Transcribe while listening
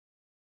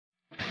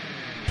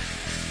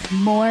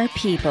More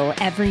people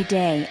every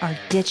day are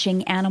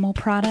ditching animal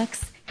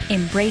products,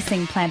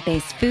 embracing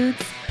plant-based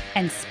foods,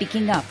 and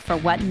speaking up for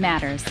what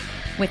matters.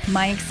 With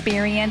my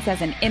experience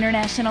as an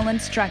international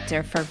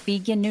instructor for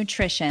vegan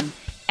nutrition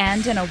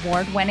and an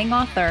award-winning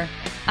author,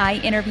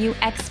 I interview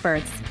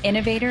experts,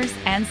 innovators,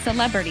 and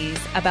celebrities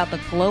about the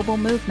global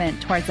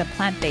movement towards a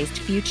plant-based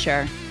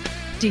future.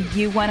 Do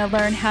you want to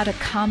learn how to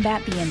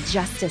combat the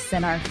injustice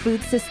in our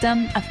food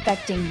system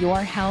affecting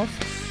your health,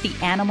 the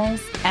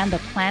animals, and the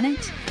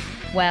planet?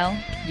 Well,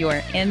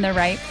 you're in the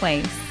right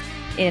place.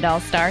 It all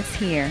starts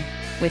here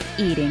with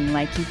Eating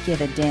Like You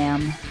Give a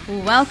Damn.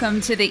 Welcome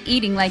to the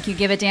Eating Like You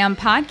Give a Damn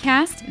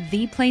podcast,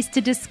 the place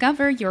to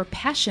discover your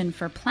passion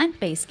for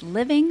plant-based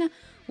living,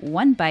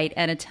 one bite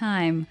at a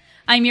time.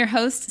 I'm your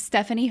host,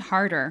 Stephanie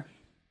Harder.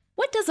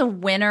 What does a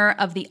winner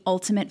of The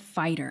Ultimate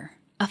Fighter,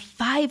 a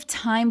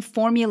 5-time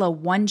Formula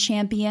One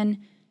champion,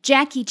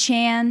 Jackie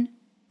Chan,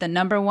 the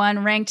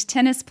 #1 ranked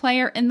tennis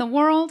player in the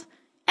world,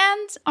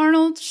 and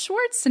Arnold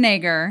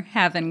Schwarzenegger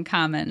have in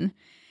common?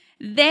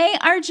 They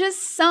are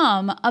just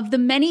some of the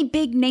many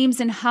big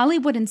names in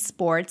Hollywood and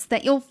sports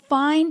that you'll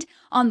find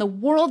on the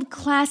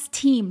world-class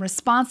team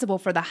responsible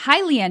for the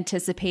highly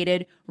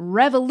anticipated,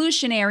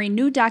 revolutionary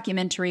new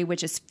documentary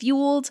which is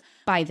fueled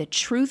by the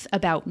truth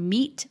about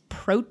meat,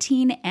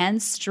 protein,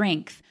 and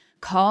strength,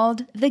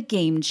 called The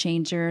Game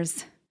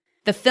Changers.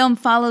 The film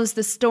follows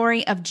the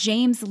story of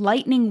James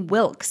 "Lightning"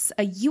 Wilks,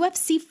 a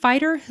UFC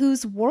fighter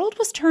whose world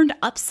was turned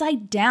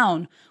upside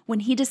down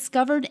when he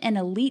discovered an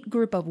elite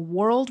group of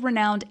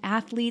world-renowned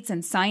athletes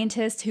and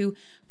scientists who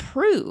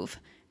prove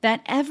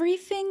that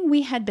everything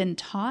we had been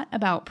taught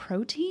about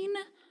protein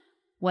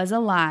was a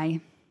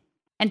lie.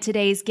 And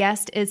today's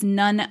guest is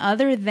none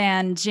other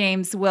than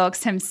James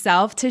Wilks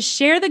himself to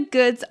share the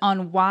goods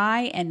on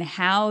why and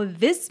how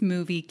this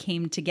movie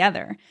came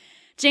together.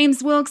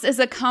 James Wilks is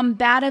a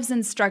combatives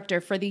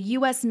instructor for the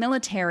U.S.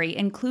 military,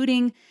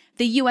 including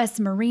the U.S.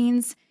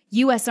 Marines,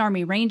 U.S.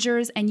 Army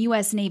Rangers, and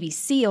U.S. Navy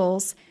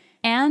SEALs,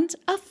 and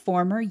a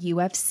former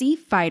UFC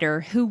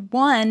fighter who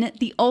won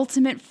The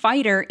Ultimate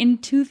Fighter in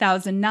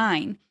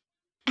 2009.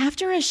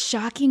 After a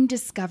shocking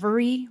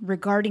discovery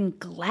regarding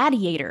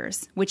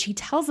gladiators, which he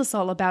tells us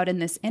all about in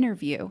this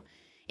interview,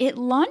 it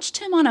launched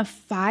him on a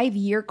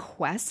 5-year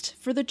quest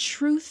for the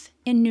truth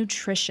in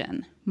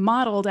nutrition,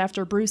 modeled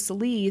after Bruce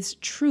Lee's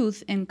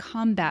Truth in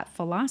Combat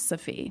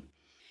philosophy.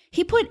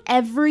 He put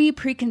every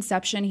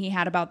preconception he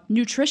had about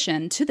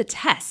nutrition to the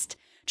test,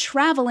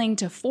 traveling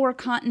to 4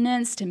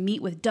 continents to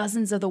meet with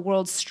dozens of the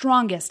world's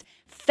strongest,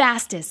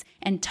 fastest,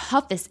 and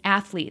toughest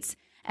athletes,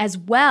 as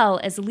well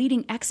as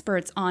leading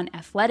experts on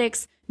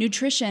athletics,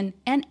 nutrition,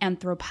 and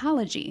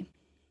anthropology.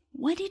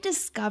 What he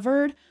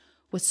discovered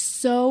was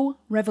so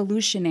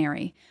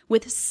revolutionary,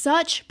 with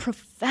such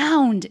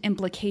profound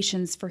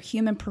implications for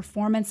human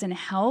performance and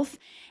health,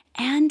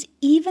 and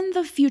even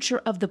the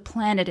future of the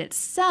planet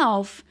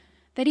itself,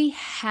 that he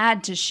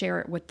had to share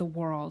it with the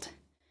world.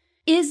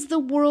 Is the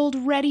world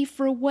ready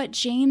for what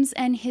James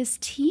and his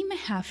team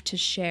have to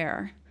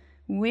share?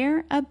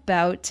 We're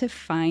about to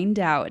find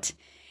out.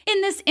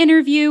 In this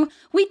interview,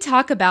 we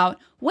talk about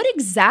what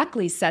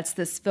exactly sets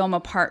this film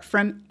apart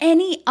from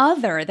any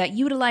other that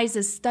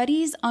utilizes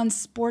studies on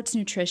sports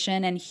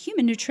nutrition and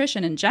human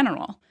nutrition in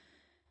general.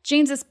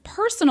 James's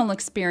personal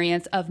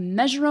experience of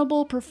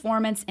measurable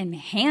performance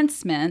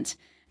enhancement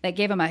that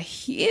gave him a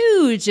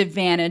huge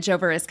advantage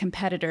over his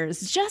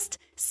competitors just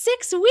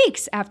 6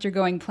 weeks after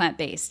going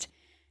plant-based.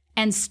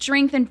 And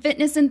strength and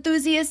fitness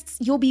enthusiasts,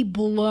 you'll be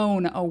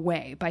blown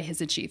away by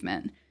his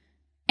achievement.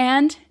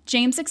 And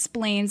James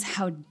explains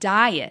how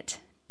diet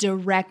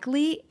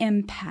directly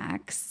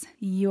impacts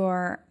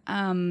your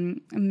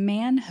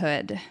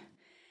manhood,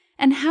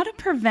 and how to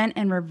prevent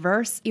and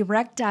reverse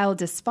erectile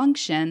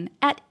dysfunction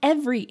at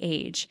every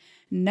age.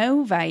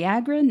 No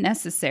Viagra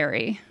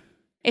necessary.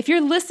 If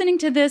you're listening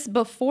to this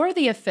before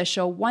the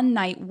official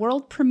one-night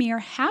world premiere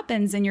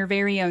happens in your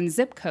very own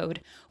zip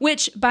code,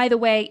 which, by the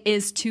way,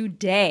 is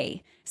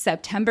today,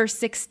 September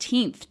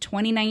 16th,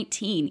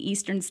 2019,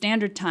 Eastern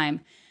Standard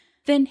Time,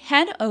 then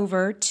head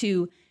over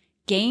to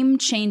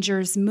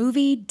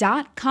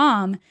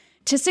GameChangersMovie.com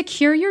to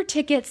secure your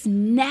tickets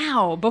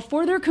now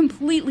before they're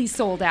completely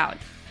sold out.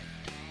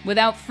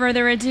 Without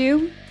further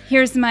ado,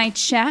 here's my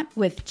chat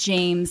with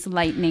James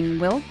 "Lightning"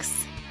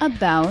 Wilks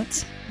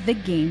about The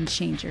Game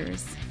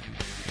Changers.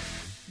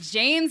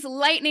 James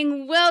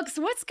 "Lightning" Wilks,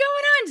 what's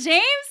going on,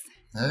 James?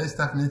 Hey,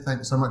 Stephanie,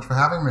 thanks so much for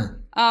having me.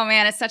 Oh,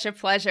 man, it's such a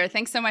pleasure.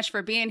 Thanks so much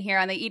for being here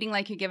on the Eating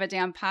Like You Give a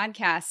Damn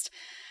podcast.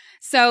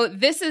 So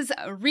this is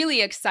a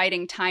really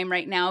exciting time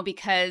right now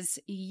because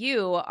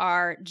you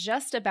are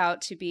just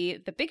about to be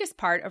the biggest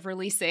part of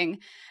releasing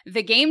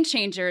The Game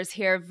Changers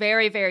here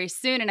very, very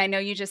soon. And I know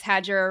you just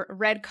had your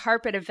red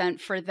carpet event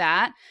for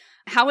that.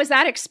 How was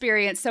that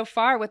experience so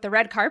far with the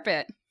red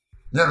carpet?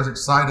 Yeah, it was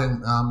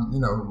exciting. We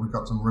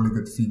got some really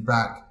good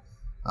feedback.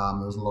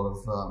 There was a lot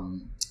of,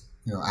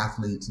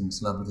 athletes and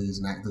celebrities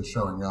and actors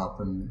showing up,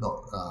 and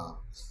got,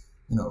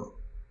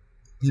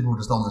 people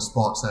just on the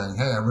spot saying,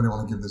 hey, I really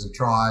want to give this a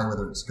try,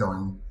 whether it's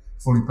going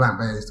fully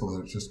plant-based, or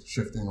whether it's just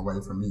shifting away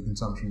from meat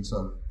consumption.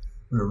 So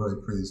we were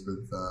really pleased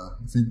with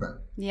the feedback.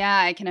 Yeah,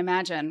 I can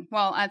imagine.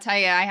 Well, I'll tell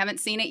you, I haven't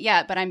seen it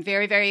yet, but I'm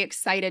very, very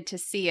excited to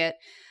see it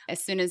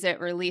as soon as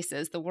it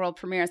releases. The world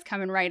premiere is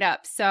coming right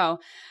up. So,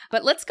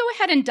 but let's go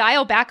ahead and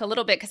dial back a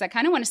little bit, because I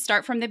kind of want to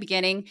start from the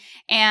beginning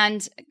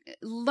and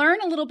learn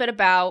a little bit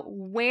about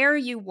where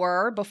you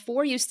were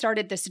before you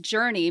started this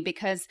journey.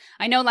 Because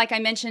I know, like I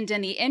mentioned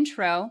in the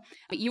intro,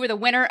 you were the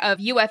winner of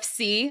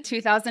UFC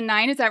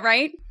 2009. Is that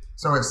right?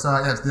 So it's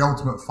the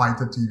Ultimate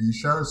Fighter TV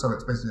show. So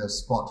it's basically a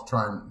spot to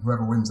try and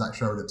whoever wins that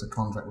show gets a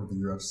contract with the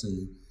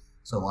UFC.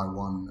 So I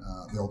won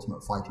the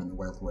Ultimate Fighter in the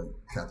welterweight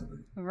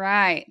category.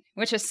 Right,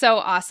 which is so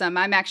awesome.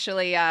 I'm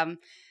actually, I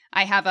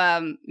have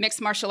a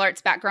mixed martial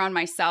arts background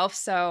myself.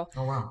 So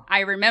oh, wow. I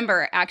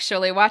remember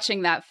actually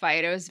watching that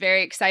fight. It was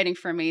very exciting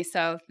for me.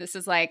 So this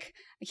is like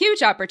a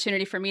huge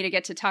opportunity for me to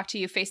get to talk to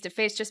you face to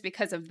face just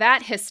because of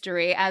that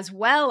history, as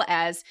well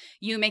as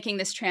you making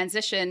this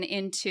transition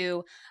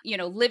into,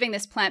 living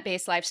this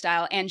plant-based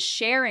lifestyle and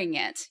sharing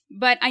it.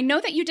 But I know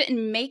that you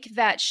didn't make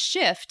that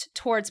shift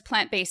towards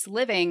plant-based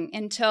living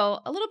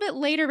until a little bit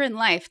later in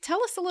life.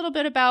 Tell us a little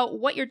bit about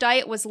what your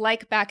diet was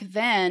like back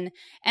then,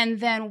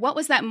 and then what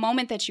was that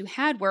moment that you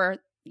had where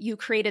you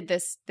created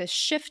this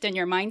shift in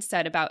your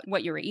mindset about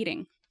what you were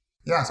eating?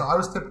 Yeah, so I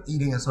was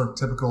eating a sort of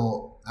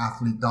typical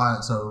athlete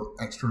diet, so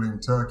extra lean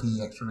turkey,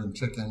 extra lean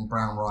chicken,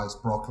 brown rice,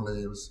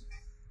 broccoli. It was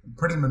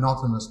pretty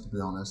monotonous, to be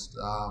honest.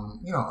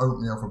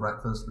 Oatmeal for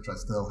breakfast, which I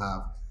still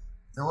have.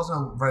 There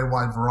wasn't a very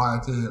wide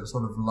variety. It was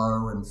sort of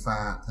low in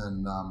fat,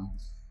 and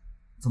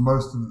for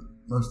most of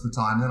the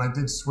time. Then I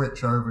did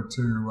switch over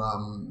to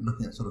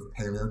looking at sort of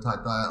paleo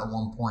type diet at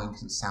one point,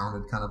 because it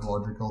sounded kind of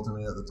logical to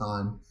me at the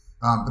time.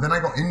 But then I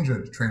got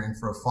injured training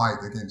for a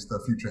fight against the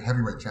future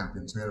heavyweight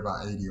champion. So he had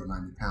about 80 or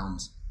 90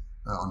 pounds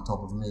on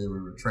top of me. We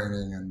were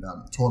training, and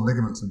tore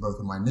ligaments in both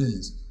of my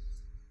knees.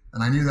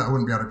 And I knew that I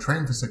wouldn't be able to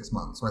train for 6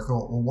 months. So I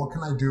thought, well, what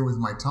can I do with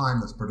my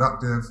time that's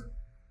productive?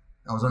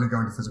 I was only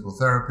going to physical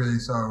therapy.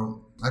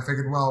 So I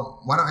figured,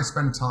 well, why don't I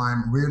spend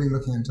time really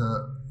looking into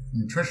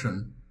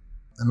nutrition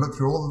and look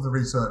through all of the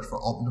research for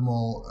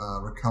optimal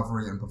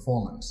recovery and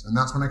performance. And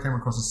that's when I came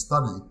across a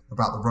study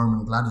about the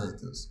Roman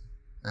gladiators.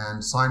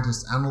 And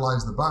scientists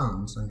analyzed the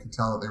bones and could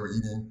tell that they were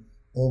eating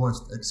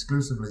almost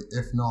exclusively,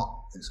 if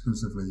not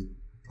exclusively,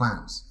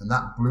 plants. And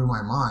that blew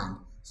my mind.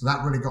 So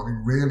that really got me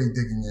really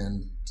digging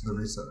into the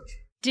research.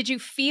 Did you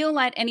feel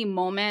at any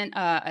moment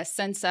a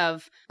sense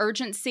of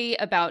urgency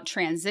about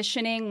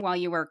transitioning while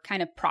you were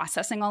kind of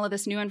processing all of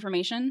this new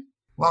information?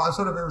 Well, it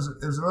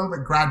was a little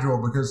bit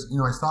gradual, because,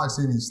 I started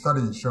seeing these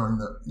studies showing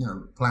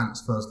that,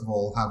 plants, first of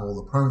all, have all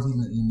the protein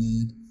that you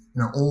need.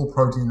 All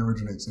protein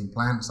originates in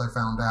plants, I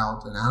found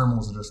out, and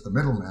animals are just the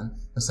middlemen,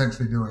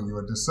 essentially doing you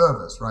a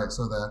disservice, right?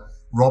 So they're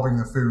robbing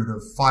the food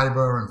of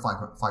fiber and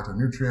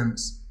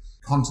phytonutrients,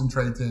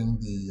 concentrating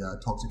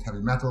the toxic heavy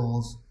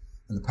metals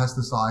and the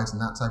pesticides and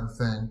that type of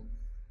thing.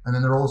 And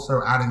then they're also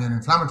adding in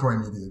inflammatory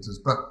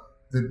mediators. But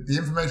the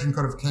information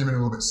kind of came in a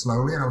little bit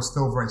slowly, and I was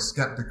still very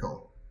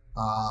skeptical.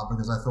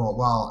 Because I thought,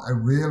 well, I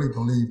really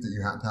believed that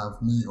you had to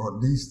have meat, or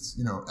at least,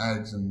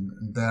 eggs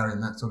and dairy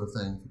and that sort of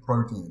thing for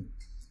protein.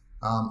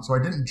 So I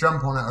didn't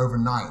jump on it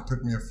overnight. It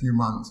took me a few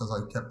months as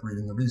I kept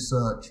reading the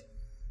research,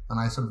 and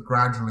I sort of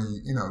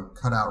gradually,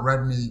 cut out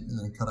red meat, and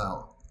then cut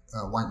out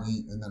white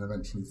meat, and then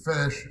eventually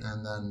fish,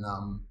 and then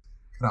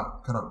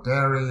cut out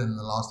dairy, and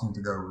the last thing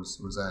to go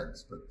was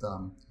eggs. But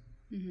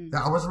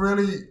yeah, I was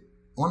really,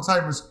 once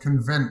I was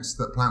convinced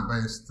that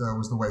plant-based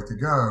was the way to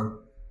go,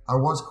 I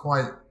was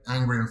quite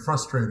angry and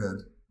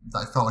frustrated that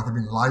I felt like I'd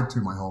been lied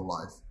to my whole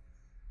life.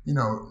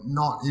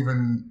 Not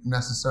even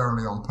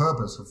necessarily on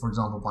purpose. For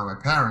example, by my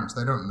parents,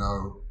 they don't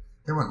know.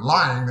 They weren't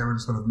lying. They were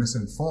just sort of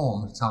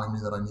misinformed, telling me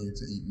that I needed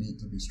to eat meat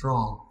to be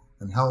strong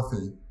and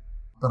healthy.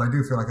 But I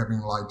do feel like I've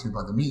been lied to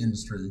by the meat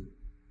industry,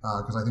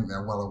 because I think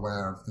they're well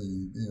aware of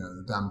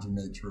the damaging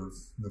nature of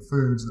the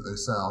foods that they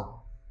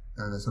sell,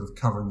 and they're sort of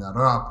covering that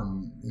up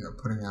and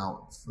putting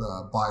out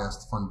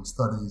biased funded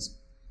studies.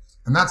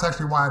 And that's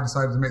actually why I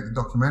decided to make the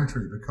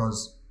documentary,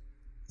 because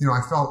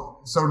I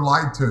felt so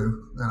lied to,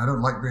 and I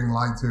don't like being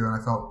lied to. And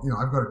I felt,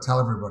 I've got to tell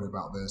everybody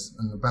about this.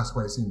 And the best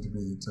way seemed to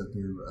be to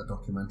do a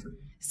documentary.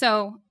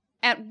 So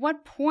at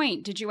what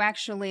point did you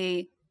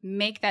actually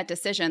make that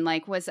decision? I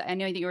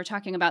know that you were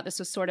talking about this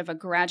was sort of a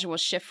gradual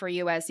shift for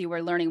you as you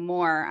were learning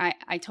more.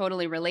 I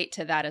totally relate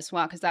to that as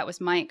well, because that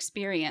was my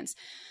experience.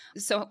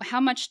 So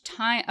how much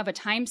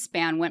time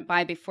span went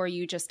by before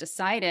you just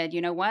decided,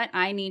 you know what,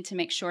 I need to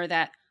make sure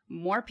that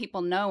more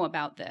people know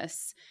about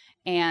this,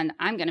 and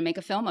I'm going to make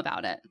a film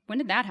about it? When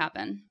did that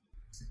happen?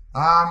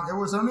 It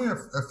was only a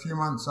few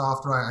months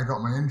after I got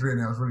my injury,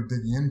 and I was really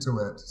digging into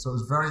it. So it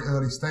was very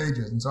early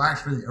stages. And so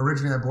actually,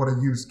 originally I bought a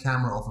used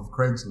camera off of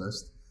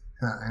Craigslist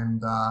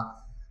and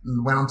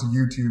went onto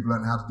YouTube,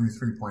 learned how to do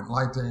 3-point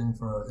lighting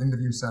for an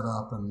interview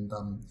setup, and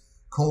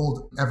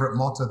called Everett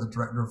Motta, the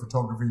director of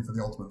photography for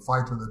The Ultimate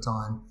Fighter at the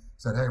time,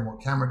 said, hey,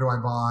 what camera do I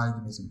buy?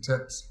 Give me some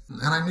tips.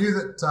 And I knew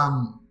that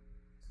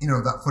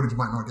that footage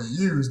might not get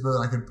used, but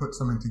I could put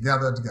something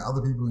together to get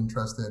other people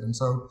interested. And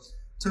so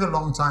took a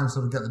long time to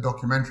sort of get the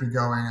documentary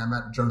going. I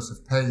met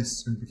Joseph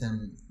Pace, who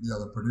became the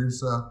other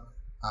producer,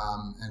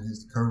 and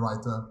he's the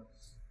co-writer.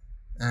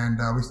 And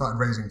we started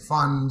raising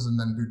funds and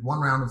then did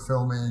one round of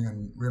filming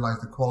and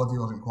realized the quality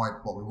wasn't quite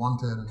what we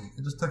wanted. And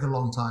it just took a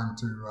long time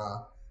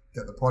to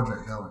get the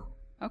project going.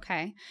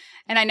 Okay.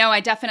 And I know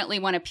I definitely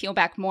want to peel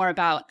back more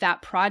about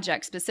that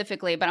project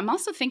specifically, but I'm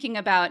also thinking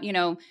about,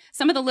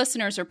 some of the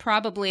listeners are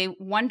probably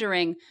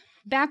wondering,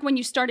 back when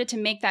you started to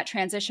make that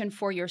transition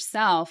for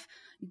yourself,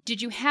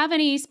 did you have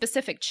any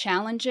specific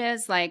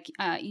challenges, like,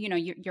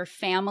 your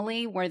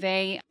family? Were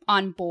they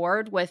on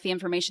board with the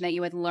information that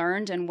you had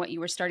learned and what you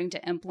were starting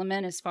to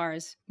implement as far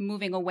as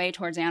moving away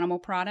towards animal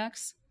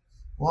products?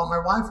 Well, my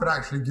wife had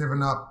actually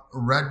given up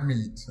red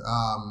meat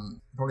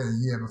probably a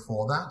year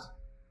before that,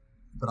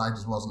 but I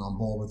just wasn't on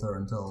board with her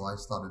until I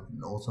started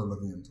also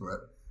looking into it.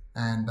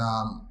 And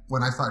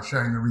when I started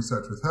sharing the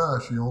research with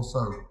her, she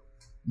also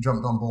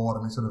jumped on board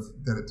and we sort of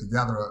did it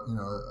together,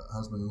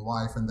 husband and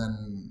wife. And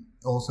then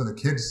also the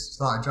kids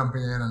started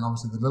jumping in, and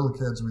obviously the little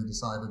kids, we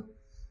decided,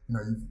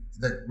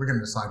 we're going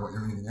to decide what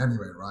you're eating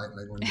anyway, right?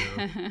 Like when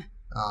you're,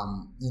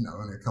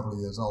 only a couple of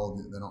years old,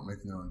 they're not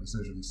making their own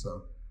decisions.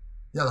 So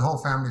yeah, the whole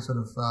family sort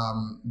of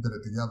did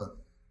it together.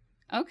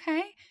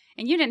 Okay.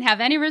 And you didn't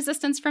have any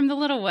resistance from the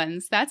little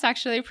ones. That's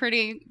actually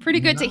pretty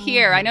good to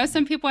hear. I know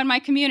some people in my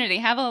community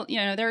have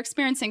they're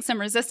experiencing some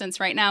resistance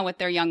right now with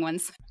their young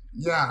ones.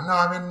 Yeah, no,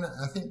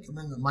 I think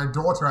my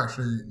daughter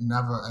actually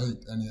never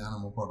ate any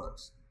animal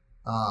products.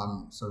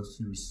 So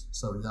she was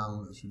so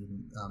young that she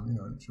didn't,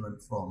 she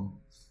went from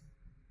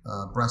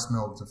breast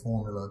milk to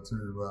formula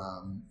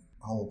to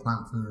whole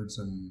plant foods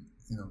and,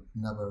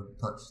 never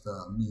touched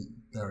meat,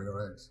 dairy,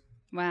 or eggs.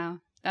 Wow,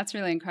 that's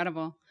really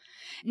incredible.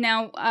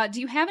 Now, do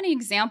you have any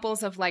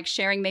examples of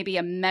sharing maybe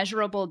a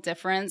measurable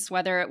difference,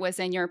 whether it was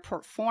in your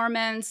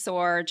performance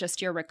or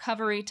just your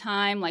recovery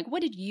time?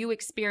 What did you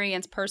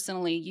experience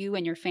personally, you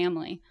and your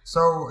family?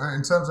 So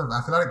in terms of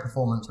athletic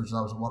performance, which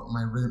was what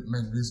my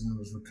main reason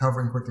was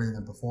recovering quickly and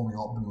then performing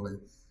optimally.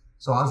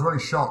 So I was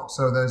really shocked.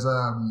 So there's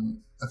a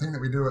thing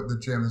that we do at the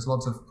gym. There's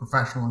lots of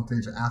professional and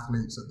collegiate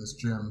athletes at this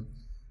gym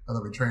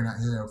that we train at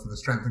here for the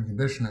strength and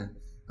conditioning.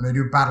 And they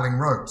do battling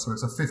rope. So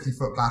it's a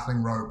 50-foot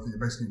battling rope that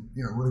you're basically,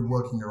 really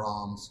working your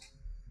arms.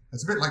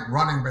 It's a bit like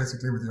running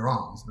basically with your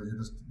arms, but you're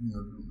just,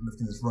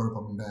 lifting this rope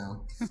up and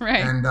down. Right.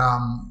 And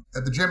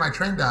at the gym I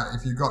trained at,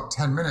 if you got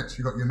 10 minutes,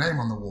 you got your name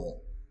on the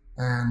wall.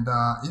 And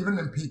even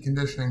in peak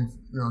conditioning,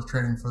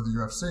 training for the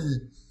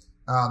UFC,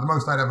 the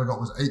most I'd ever got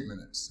was 8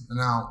 minutes. And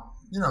now,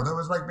 there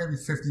was maybe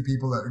 50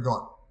 people that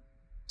got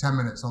 10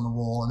 minutes on the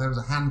wall, and there was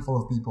a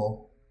handful of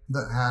people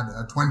that had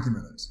 20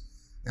 minutes.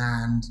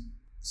 And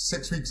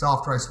 6 weeks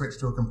after I switched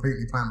to a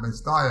completely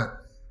plant-based diet,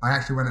 I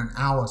actually went an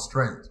hour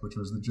straight, which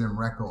was the gym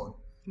record.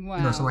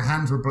 Wow. So my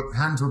hands were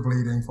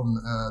bleeding from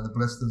the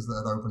blisters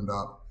that had opened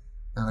up,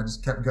 and I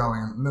just kept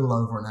going a little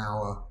over an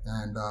hour,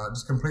 and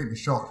just completely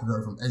shocked to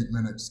go from 8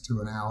 minutes to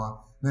an hour.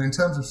 And then in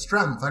terms of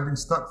strength, I've been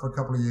stuck for a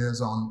couple of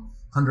years on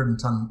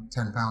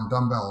 110-pound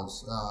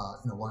dumbbells,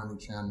 one in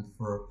each hand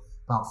for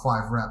about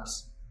 5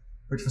 reps,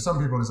 which for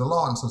some people is a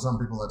lot, and for some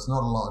people that's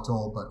not a lot at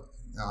all,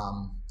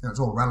 but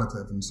it's all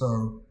relative. And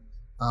so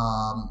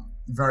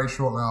very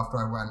shortly after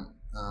I went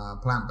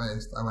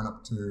plant-based, I went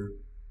up to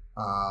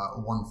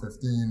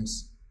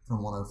 115s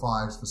from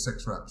 105s for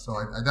 6 reps. So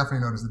I definitely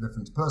noticed the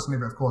difference personally,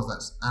 but of course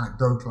that's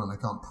anecdotal and I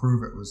can't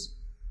prove it was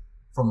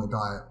from the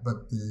diet. But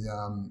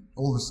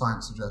all the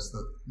science suggests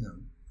that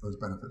those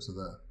benefits are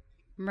there.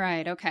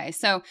 Right. Okay.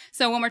 So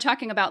when we're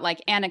talking about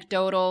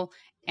anecdotal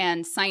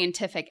and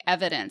scientific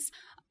evidence,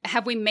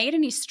 have we made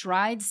any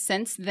strides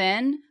since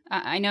then?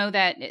 I know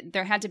that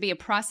there had to be a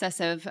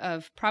process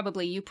of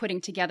probably you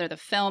putting together the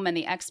film and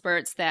the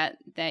experts that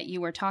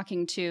you were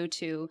talking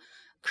to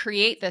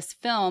create this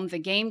film, The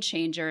Game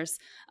Changers.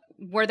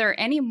 Were there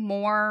any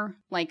more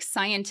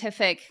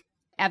scientific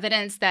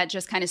evidence that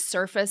just kind of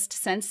surfaced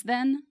since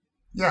then?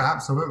 Yeah,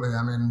 absolutely.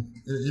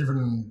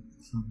 Even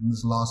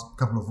this last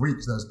couple of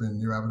weeks, there's been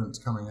new evidence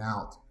coming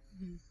out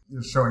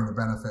showing the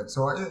benefits.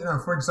 So,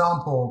 for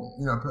example,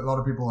 a lot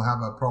of people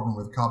have a problem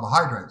with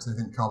carbohydrates. They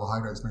think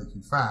carbohydrates make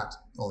you fat,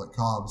 or that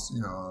carbs,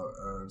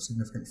 are a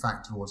significant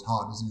factor towards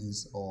heart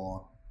disease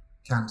or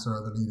cancer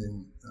are the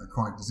leading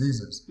chronic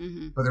diseases.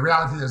 Mm-hmm. But the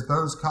reality is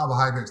those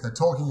carbohydrates they're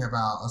talking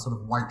about are sort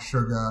of white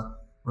sugar,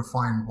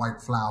 refined white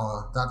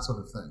flour, that sort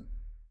of thing.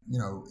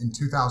 In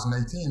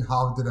 2018,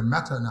 Harvard did a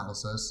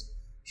meta-analysis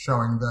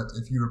showing that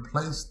if you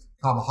replaced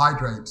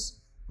carbohydrates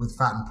with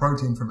fat and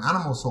protein from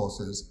animal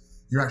sources,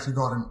 you actually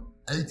got an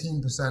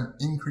 18%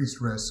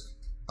 increased risk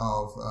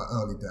of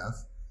early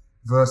death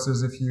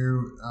versus if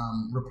you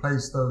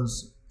replace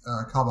those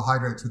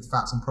carbohydrates with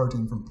fats and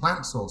protein from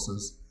plant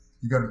sources,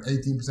 you got an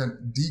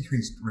 18%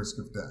 decreased risk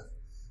of death.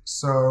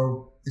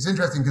 So it's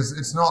interesting because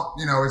it's not,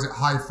 is it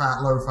high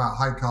fat, low fat,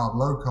 high carb,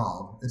 low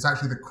carb? It's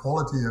actually the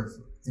quality of,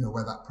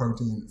 where that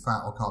protein,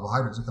 fat, or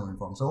carbohydrates are coming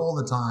from. So all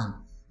the time,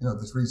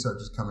 this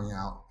research is coming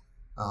out.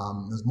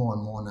 There's more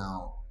and more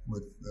now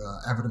with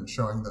evidence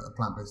showing that a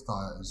plant-based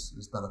diet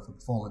is better for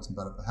performance and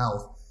better for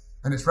health.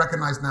 And it's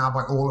recognized now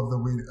by all of the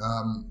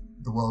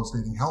the world's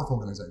leading health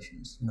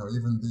organizations.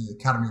 Even the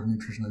Academy of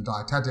Nutrition and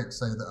Dietetics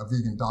say that a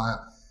vegan diet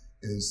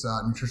is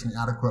nutritionally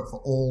adequate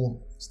for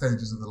all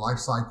stages of the life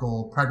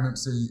cycle: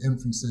 pregnancy,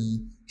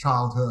 infancy,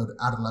 childhood,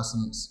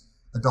 adolescence,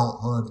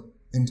 adulthood,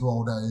 into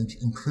old age,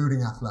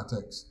 including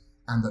athletics,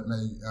 and that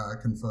may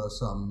confer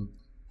some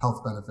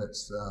health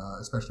benefits,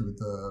 especially with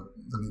the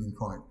leading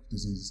chronic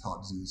diseases,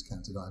 heart disease,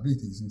 cancer,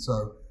 diabetes. And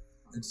so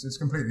it's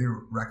completely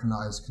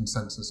recognized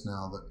consensus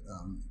now that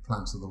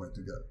plants are the way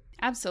to go.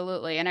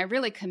 Absolutely. And I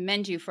really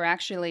commend you for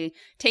actually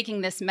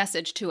taking this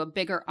message to a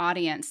bigger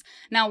audience.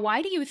 Now,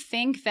 why do you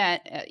think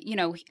that,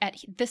 at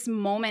this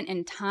moment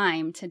in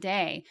time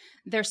today,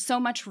 there's so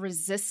much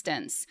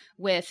resistance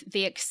with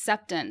the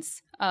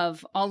acceptance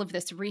of all of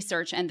this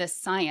research and this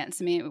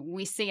science? I mean,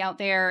 we see out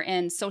there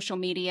in social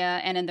media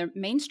and in the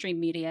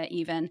mainstream media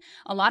even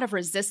a lot of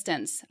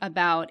resistance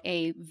about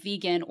a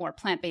vegan or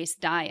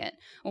plant-based diet.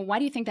 Well, why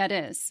do you think that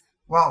is?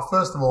 Well,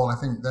 first of all, I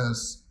think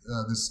there's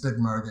this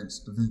stigma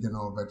against vegan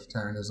or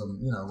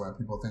vegetarianism, where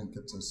people think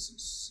it's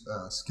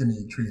a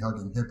skinny,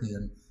 tree-hugging hippie.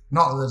 And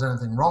not that there's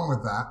anything wrong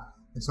with that.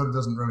 It sort of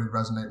doesn't really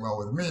resonate well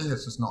with me.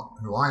 It's just not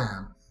who I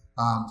am.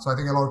 So I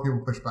think a lot of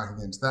people push back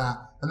against that.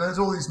 And there's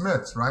all these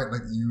myths, right?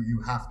 Like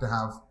you have to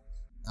have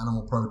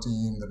animal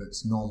protein, that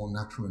it's normal,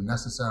 natural, and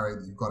necessary,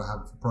 that you've got to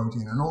have it for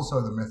protein. And also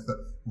the myth that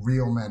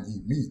real men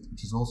eat meat,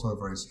 which is also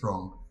very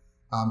strong.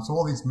 So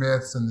all these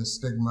myths and this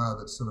stigma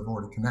that's sort of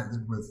already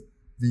connected with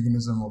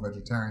veganism or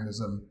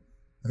vegetarianism,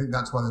 I think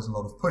that's why there's a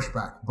lot of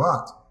pushback.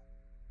 But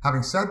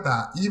having said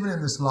that, even in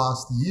this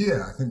last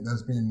year, I think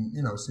there's been,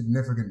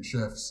 significant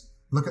shifts.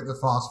 Look at the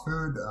fast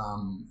food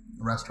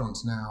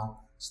restaurants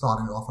now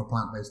starting to offer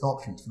plant-based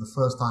options. For the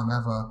first time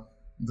ever,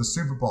 the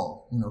Super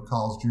Bowl,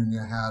 Carl's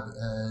Jr. had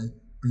a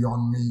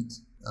Beyond Meat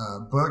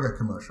burger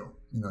commercial.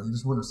 You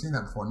just wouldn't have seen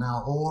that before.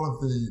 Now all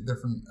of the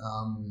different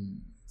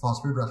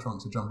fast food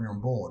restaurants are jumping on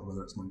board,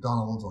 whether it's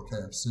McDonald's or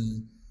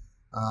KFC.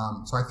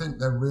 So I think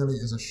there really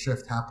is a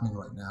shift happening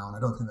right now, and I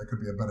don't think there could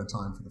be a better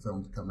time for the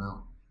film to come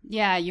out.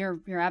 Yeah,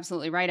 you're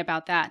absolutely right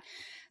about that.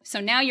 So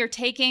now you're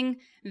taking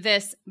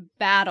this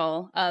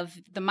battle of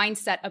the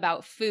mindset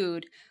about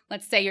food.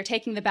 Let's say you're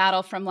taking the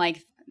battle from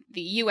like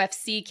the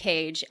UFC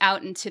cage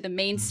out into the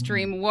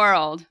mainstream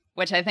world,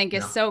 which I think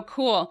is so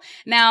cool.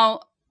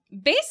 Now,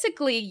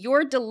 basically,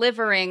 you're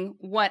delivering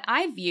what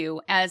I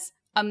view as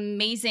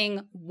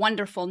amazing,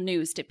 wonderful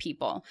news to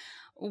people.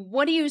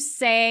 What do you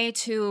say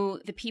to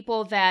the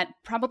people that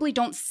probably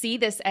don't see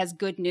this as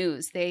good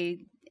news?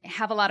 They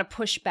have a lot of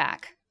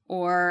pushback,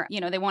 or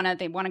they want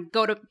to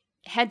go to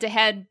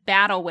head-to-head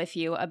battle with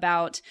you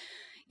about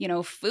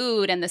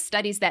food and the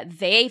studies that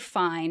they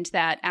find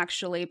that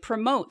actually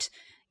promote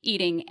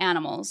eating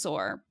animals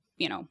or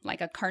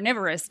like a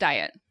carnivorous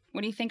diet.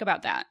 What do you think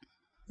about that?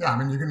 Yeah, I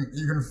mean, you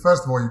can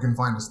first of all, you can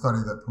find a study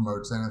that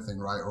promotes anything,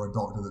 right, or a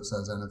doctor that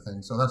says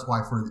anything. So that's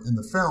why in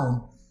the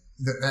film,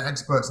 the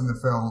experts in the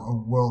film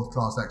are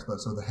world-class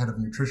experts. So the head of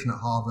nutrition at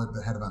Harvard,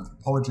 the head of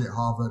anthropology at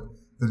Harvard,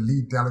 the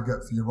lead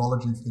delegate for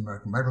urology for the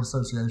American Medical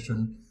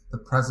Association, the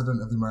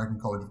president of the American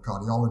College of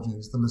Cardiology,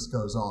 the list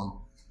goes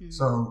on. Mm-hmm.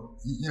 So,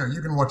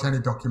 you can watch any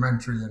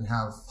documentary and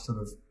have sort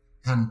of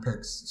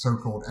handpicked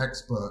so-called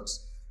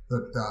experts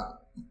that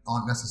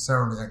aren't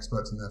necessarily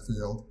experts in their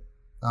field.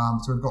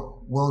 So we've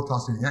got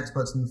world-class leading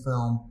experts in the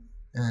film,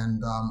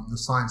 and the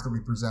science that we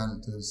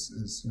present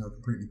is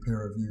completely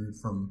peer-reviewed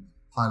from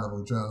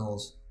high-level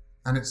journals.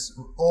 And it's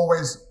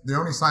always, the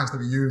only science that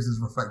we use is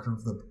reflective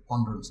of the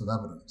preponderance of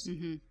evidence.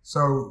 Mm-hmm.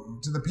 So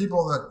to the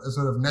people that are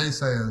sort of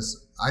naysayers,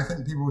 I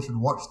think people should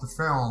watch the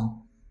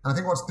film. And I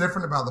think what's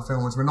different about the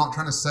film is we're not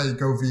trying to say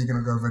go vegan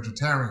or go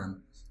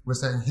vegetarian. We're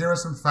saying here are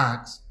some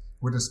facts,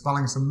 we're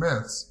dispelling some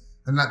myths,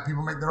 and let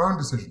people make their own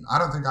decision. I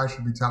don't think I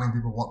should be telling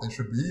people what they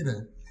should be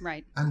eating.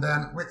 Right. And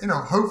then,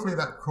 hopefully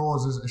that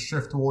causes a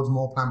shift towards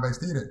more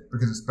plant-based eating,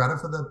 because it's better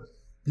for the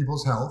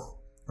people's health.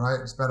 Right,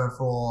 it's better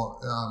for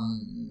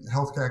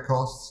healthcare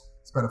costs.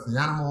 It's better for the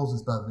animals.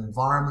 It's better for the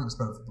environment. It's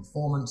better for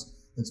performance.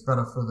 It's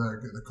better for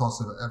the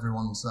cost of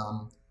everyone's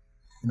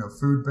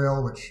food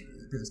bill, which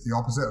is the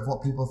opposite of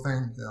what people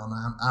think. On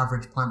an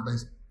average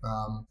plant-based,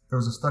 there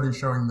was a study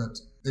showing that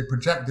they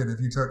projected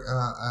if you took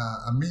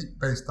a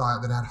meat-based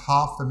diet that had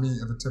half the meat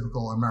of a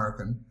typical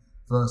American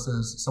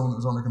versus someone that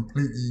was on a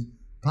completely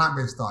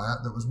plant-based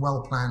diet that was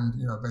well planned,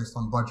 based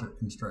on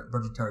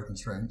budgetary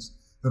constraints,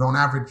 that on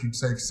average you'd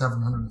save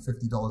 $750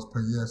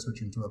 per year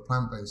switching to a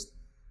plant-based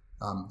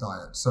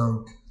diet.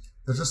 So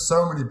there's just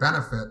so many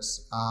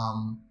benefits.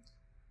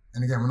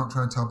 And again, we're not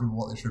trying to tell people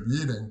what they should be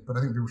eating, but I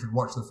think people should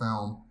watch the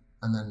film.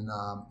 And then,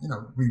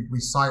 we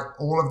cite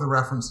all of the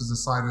references are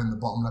cited in the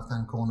bottom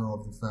left-hand corner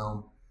of the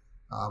film,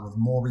 with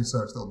more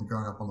research that will be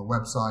going up on the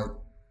website,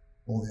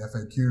 all the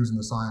FAQs and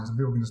the science, and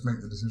people can just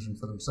make the decision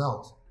for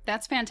themselves.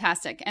 That's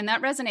fantastic. And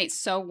that resonates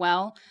so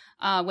well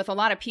with a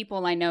lot of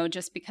people I know,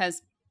 just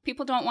because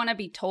People don't want to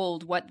be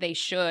told what they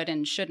should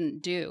and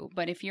shouldn't do.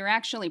 But if you're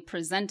actually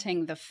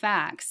presenting the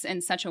facts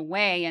in such a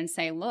way and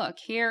say, look,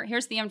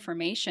 here's the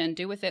information,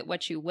 do with it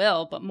what you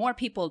will, but more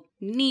people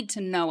need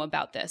to know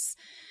about this,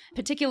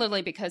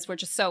 particularly because we're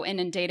just so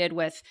inundated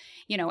with,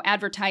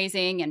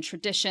 advertising and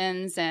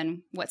traditions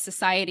and what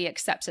society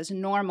accepts as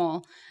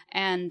normal.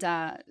 And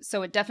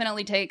so it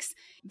definitely takes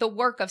the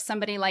work of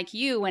somebody like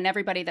you and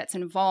everybody that's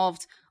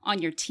involved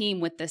on your team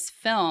with this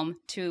film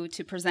to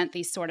present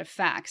these sort of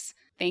facts.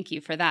 Thank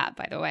you for that,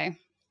 by the way.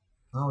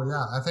 Oh,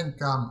 yeah. I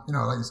think,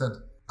 like you said,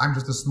 I'm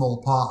just a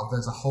small part of,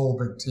 there's a whole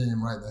big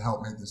team, right, that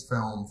helped make this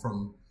film,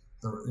 from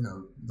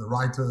the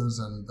writers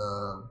and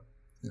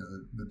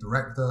the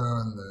director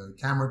and the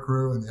camera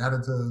crew and the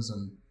editors,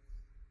 and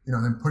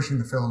then pushing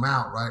the film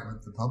out, right,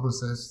 with the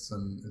publicists,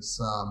 and it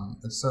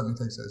certainly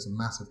it's a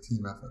massive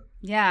team effort.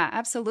 Yeah,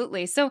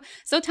 absolutely. So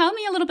tell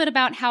me a little bit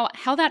about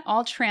how that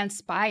all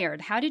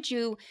transpired. How did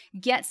you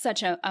get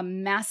such a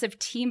massive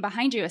team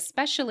behind you?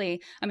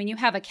 Especially, you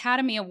have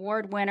Academy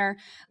Award winner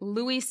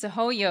Luis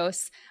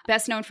Cehollos,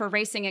 best known for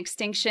Racing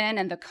Extinction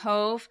and The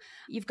Cove.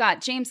 You've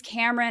got James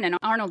Cameron and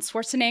Arnold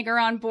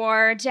Schwarzenegger on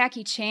board,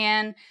 Jackie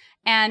Chan.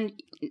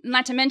 And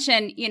not to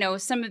mention,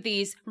 some of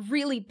these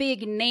really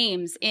big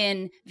names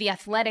in the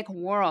athletic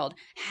world.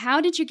 How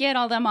did you get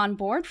all them on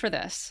board for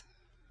this?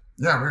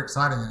 Yeah, very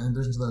exciting. In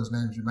addition to those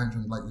names you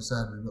mentioned, like you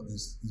said, we've got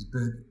these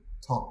big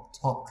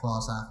top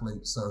class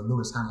athletes. So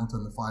Lewis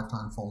Hamilton, the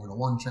 5-time Formula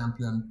One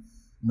champion,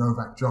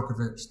 Novak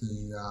Djokovic,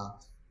 the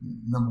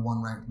number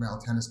 1 ranked male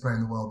tennis player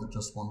in the world that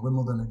just won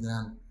Wimbledon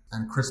again,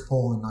 and Chris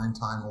Paul, the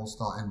 9-time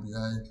All-Star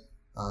NBA.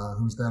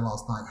 Who was there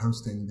last night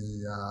hosting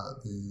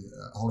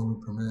the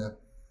Hollywood premiere.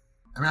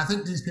 I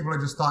think these people are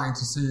just starting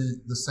to see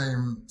the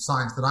same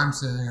science that I'm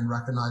seeing and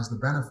recognize the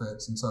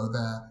benefits. And so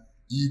they're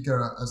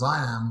eager, as I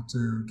am,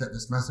 to get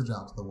this message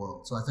out to the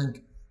world. So I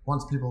think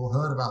once people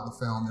heard about the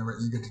film, they were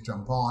eager to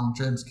jump on.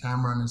 James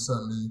Cameron is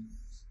certainly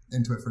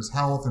into it for his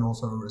health and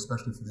also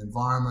especially for the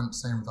environment.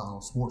 Same with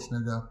Arnold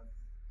Schwarzenegger.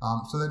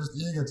 So they're just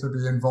eager to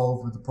be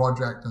involved with the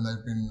project, and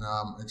they've been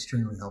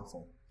extremely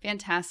helpful.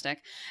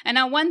 Fantastic. And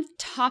now one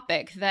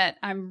topic that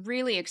I'm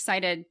really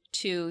excited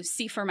to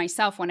see for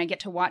myself when I get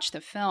to watch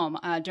the film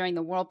during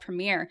the world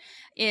premiere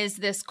is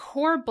this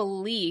core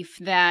belief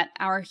that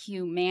our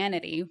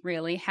humanity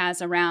really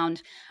has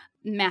around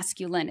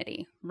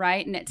masculinity,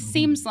 right? And it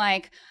seems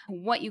like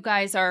what you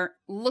guys are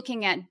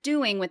looking at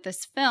doing with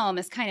this film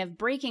is kind of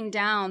breaking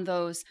down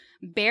those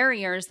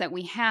barriers that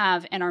we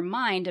have in our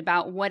mind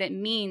about what it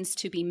means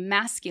to be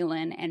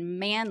masculine and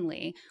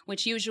manly,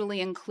 which usually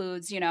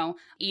includes,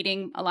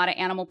 eating a lot of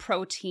animal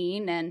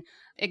protein and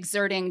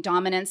exerting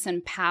dominance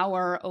and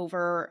power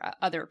over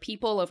other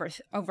people,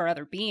 over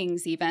other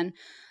beings even.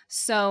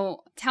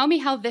 So tell me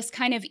how this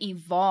kind of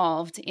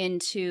evolved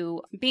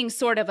into being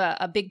sort of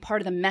a big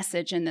part of the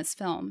message in this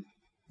film.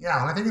 Yeah,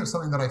 well, I think it was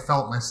something that I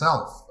felt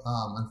myself,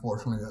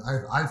 unfortunately.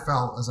 I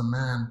felt as a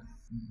man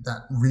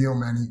that real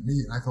men eat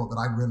meat, and I thought that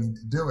I'd really need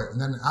to do it. And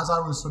then as I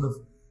was sort of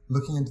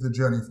looking into the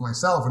journey for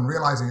myself and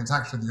realizing it's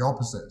actually the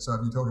opposite. So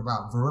if you talk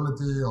about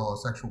virility or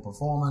sexual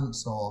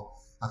performance or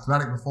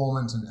athletic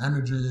performance and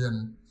energy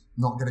and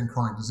not getting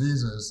chronic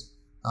diseases,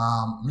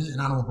 meat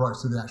and animal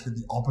products are actually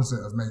the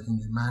opposite of making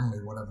you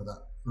manly, whatever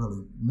that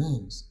really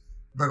means.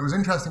 But it was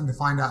interesting to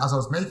find out as I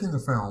was making the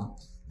film,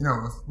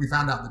 we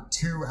found out that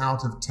 2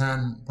 out of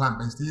 10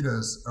 plant-based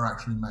eaters are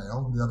actually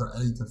male, the other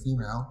 8 are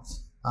female.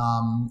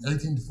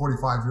 18 to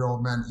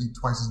 45-year-old men eat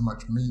twice as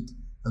much meat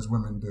as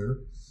women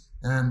do.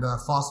 And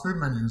fast food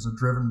menus are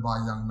driven by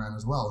young men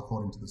as well,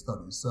 according to the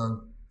studies.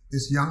 So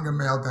this younger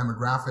male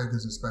demographic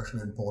is especially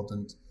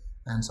important.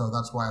 And so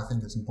that's why I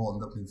think it's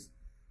important that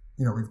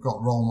we've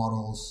got role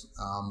models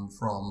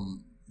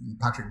from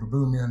Patrick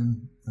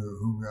Baboumian,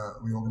 who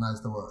we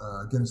organized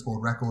the Guinness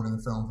World Record in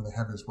the film for the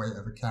heaviest weight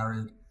ever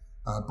carried.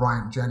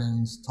 Bryant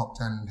Jennings, top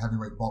 10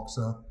 heavyweight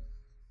boxer.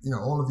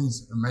 All of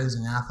these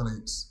amazing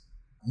athletes.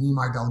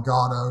 Nimai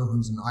Delgado,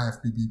 who's an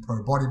IFBB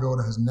pro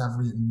bodybuilder, has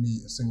never eaten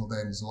meat a single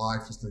day in his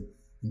life. Just an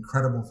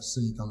incredible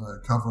physique on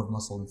the cover of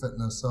Muscle and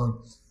Fitness.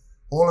 So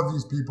all of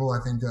these people, I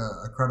think,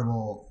 are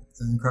incredible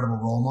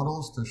role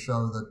models to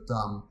show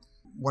that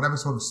whatever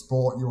sort of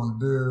sport you want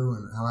to do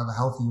and however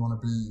healthy you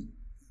want to be,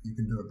 you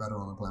can do it better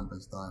on a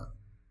plant-based diet.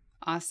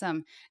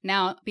 Awesome.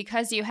 Now,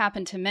 because you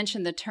happen to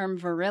mention the term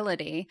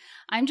virility,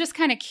 I'm just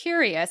kind of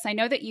curious. I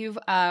know that you've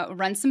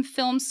run some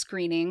film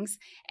screenings,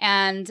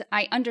 and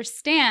I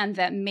understand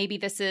that maybe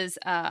this is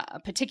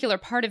a particular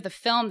part of the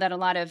film that a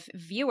lot of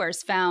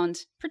viewers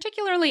found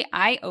particularly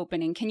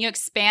eye-opening. Can you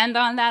expand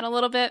on that a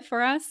little bit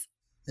for us?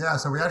 Yeah,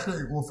 so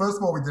first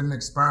of all, we did an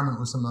experiment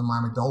with some of the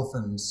Miami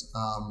Dolphins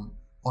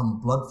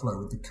on blood flow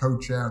with the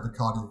co-chair of the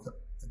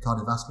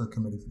cardiovascular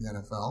committee for the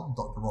NFL,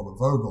 Dr. Robert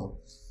Vogel.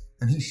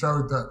 And he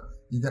showed that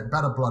you get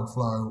better blood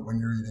flow when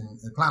you're eating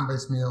a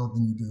plant-based meal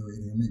than you do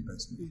eating a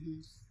meat-based meal.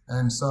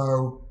 And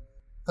so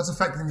that's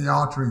affecting the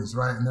arteries,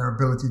 right, and their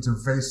ability to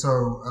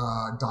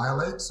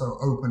vasodilate, so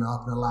open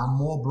up and allow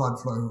more blood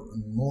flow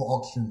and more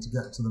oxygen to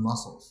get to the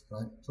muscles,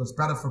 right? So it's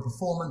better for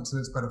performance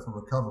and it's better for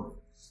recovery.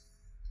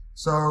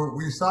 So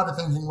we started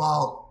thinking,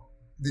 well,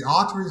 the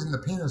arteries in the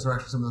penis are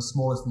actually some of the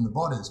smallest in the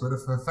body. So if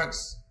it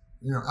affects,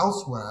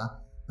 elsewhere,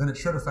 then it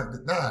should affect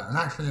it there. And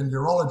actually in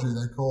urology,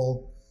 they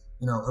call,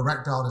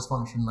 erectile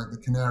dysfunction like the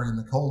canary in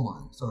the coal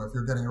mine. So if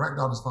you're getting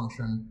erectile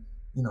dysfunction,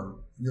 you're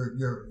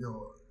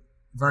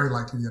very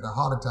likely to get a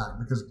heart attack,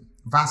 because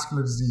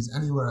vascular disease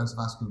anywhere has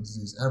vascular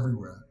disease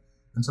everywhere.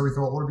 And so we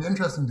thought, well, it'd be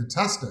interesting to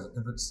test it.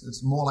 If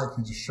it's more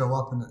likely to show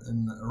up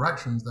in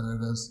erections than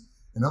it is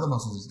in other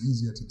muscles, it's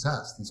easier to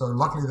test. And so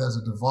luckily there's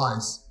a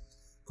device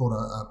called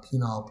a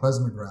penile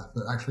plasmograph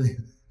that actually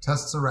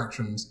tests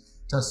erections,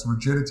 tests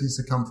rigidity,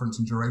 circumference,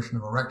 and duration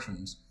of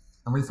erections.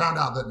 And we found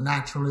out that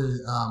naturally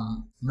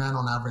men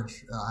on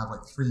average have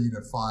like 3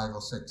 to 5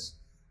 or 6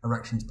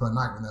 erections per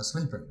night when they're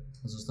sleeping.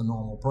 It's just a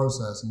normal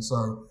process. And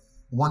so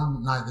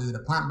one night they eat a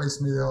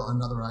plant-based meal,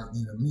 another night they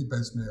eat a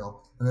meat-based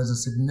meal, and there's a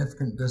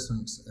significant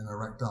difference in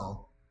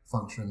erectile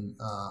function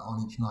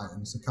on each night,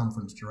 in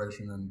circumference,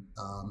 duration, and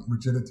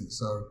rigidity.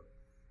 So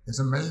it's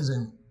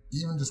amazing,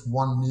 even just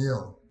one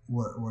meal,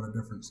 what a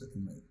difference it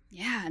can make.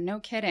 Yeah, no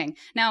kidding.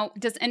 Now,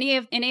 does any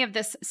of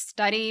this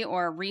study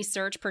or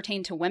research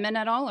pertain to women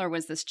at all, or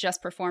was this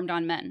just performed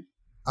on men?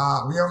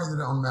 We only did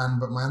it on men,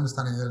 but my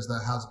understanding is there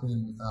has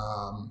been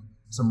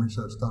some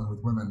research done with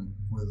women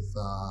with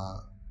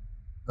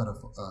better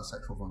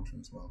sexual function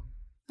as well.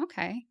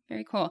 Okay,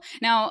 very cool.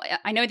 Now,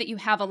 I know that you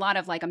have a lot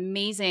of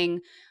amazing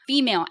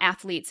female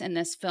athletes in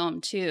this film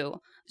too.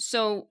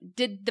 So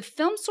did the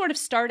film sort of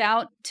start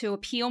out to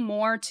appeal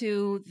more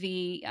to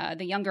the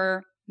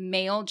younger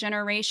male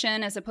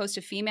generation as opposed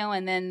to female,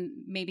 and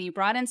then maybe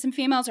brought in some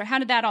females, or how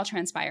did that all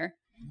transpire?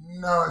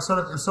 No, it's sort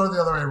of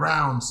the other way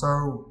around.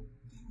 So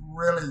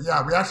really,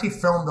 yeah, we actually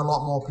filmed a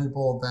lot more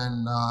people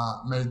than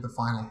made the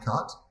final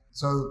cut.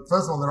 So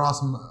first of all, there are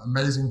some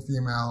amazing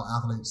female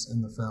athletes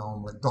in the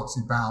film, like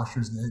Doxy Bausch,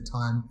 who's the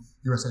 8-time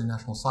USA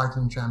national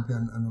cycling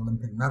champion and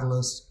Olympic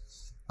medalist.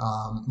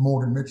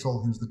 Morgan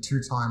Mitchell, who's the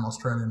 2-time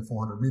Australian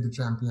 400-meter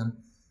champion.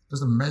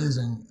 Just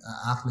amazing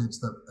athletes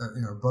that,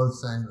 both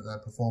saying that their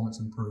performance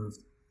improved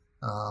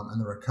and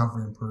the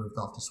recovery improved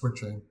after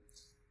switching,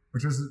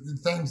 which was the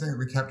same thing that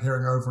we kept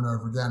hearing over and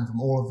over again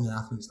from all of the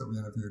athletes that we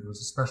interviewed,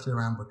 was especially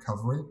around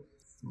recovery.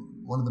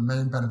 One of the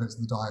main benefits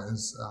of the diet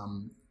is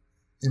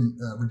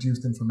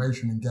reduced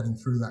inflammation and getting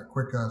through that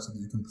quicker so that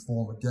you can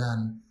perform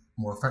again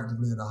more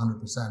effectively at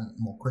 100%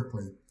 more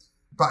quickly.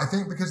 But I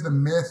think because the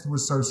myth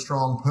was so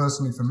strong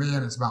personally for me,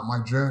 and it's about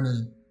my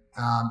journey,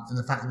 and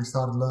the fact that we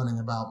started learning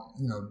about,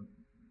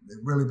 it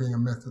really being a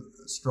myth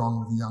strong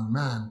with the young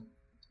men,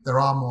 there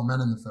are more men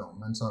in the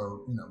film. And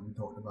so, we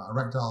talked about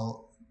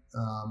erectile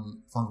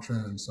function,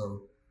 and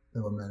so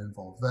there were men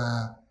involved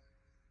there.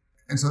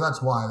 And so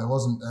that's why there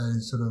wasn't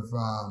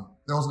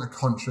a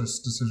conscious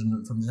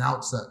decision from the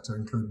outset to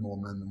include more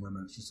men than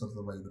women. It's just sort of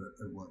the way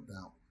that it worked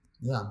out.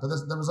 Yeah, but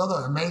there was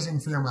other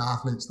amazing female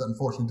athletes that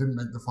unfortunately didn't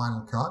make the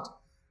final cut,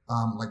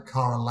 like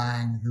Cara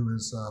Lang, who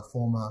is a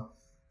former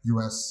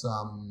US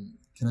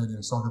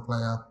Canadian soccer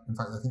player. In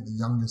fact, I think the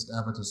youngest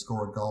ever to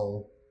score a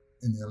goal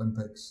in the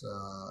Olympics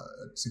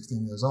at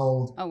 16 years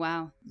old. Oh,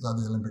 wow. Is that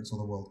the Olympics or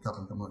the World Cup?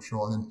 I'm not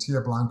sure. And then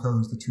Tia Blanco,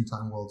 who's the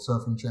 2-time world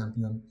surfing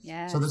champion.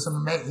 Yeah. So there's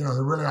some,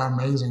 there really are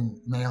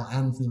amazing male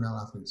and female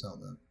athletes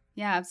out there.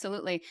 Yeah,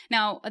 absolutely.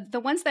 Now,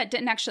 the ones that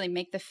didn't actually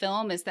make the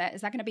film, is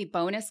that going to be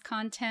bonus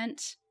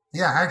content?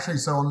 Yeah, actually,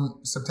 so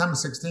on September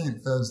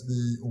 16th, there's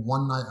the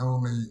one-night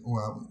only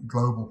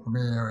global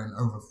premiere in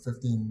over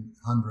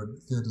 1,500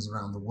 theaters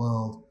around the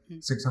world,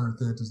 600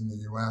 theaters in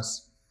the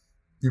US.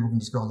 People can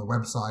just go on the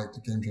website,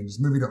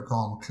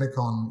 gamechangersmovie.com, click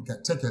on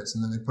Get Tickets,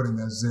 and then they put in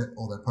their zip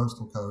or their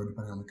postal code,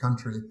 depending on the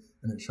country,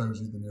 and it shows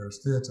you the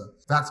nearest theater.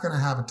 That's going to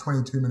have a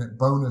 22-minute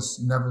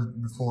bonus,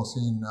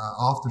 never-before-seen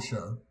after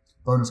show,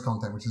 bonus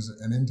content, which is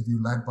an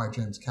interview led by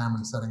James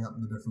Cameron setting up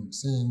the different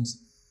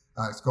scenes.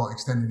 It's got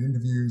extended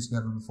interviews,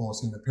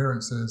 never-before-seen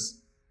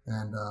appearances,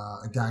 and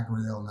a gag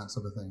reel and that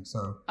sort of thing.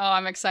 So,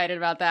 I'm excited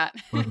about that.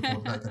 Looking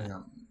forward to that getting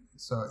up.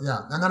 So, yeah.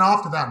 And then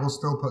after that, we'll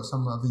still put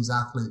some of these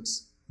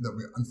athletes that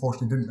we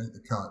unfortunately didn't make the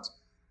cut,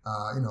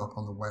 up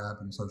on the web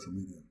and social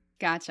media.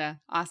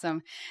 Gotcha.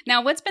 Awesome.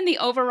 Now, what's been the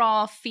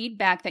overall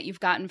feedback that you've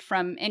gotten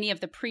from any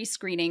of the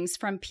pre-screenings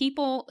from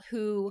people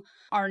who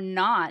are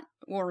not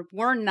or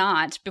were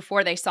not,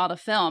 before they saw the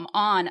film,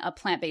 on a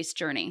plant-based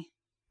journey?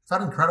 I've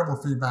had incredible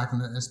feedback,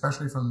 and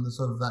especially from the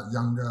sort of that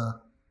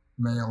younger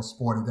male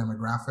sporty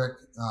demographic.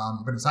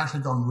 But it's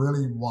actually gone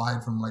really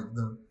wide from like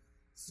the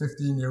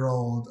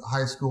 15-year-old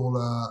high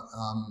schooler,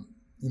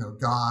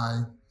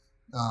 guy,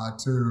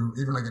 to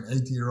even like an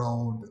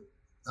 80-year-old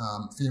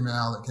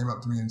female that came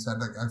up to me and said,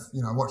 "Look, I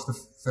watched the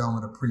film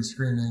at a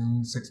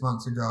pre-screening 6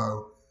 months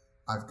ago.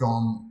 I've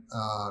gone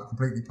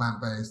completely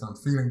plant-based, and I'm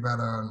feeling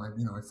better. And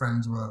my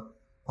friends were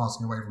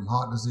passing away from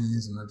heart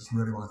disease, and I just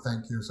really want to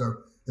thank you." So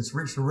it's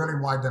reached a really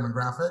wide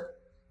demographic,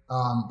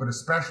 but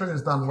especially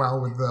has done well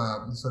with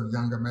the sort of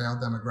younger male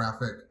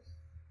demographic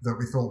that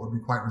we thought would be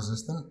quite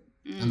resistant,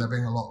 and they're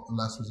being a lot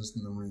less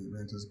resistant than we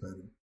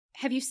anticipated.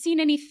 have you seen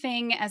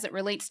anything as it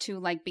relates to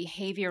like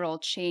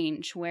behavioral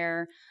change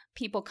where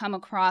people come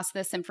across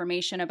this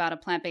information about a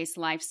plant-based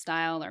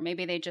lifestyle, or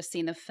maybe they just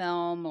seen the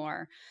film,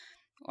 or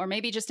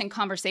maybe just in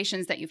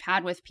conversations that you've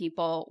had with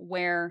people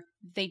where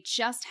they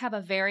just have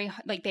a very,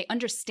 like they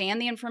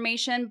understand the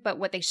information, but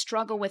what they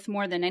struggle with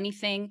more than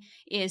anything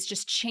is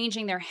just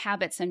changing their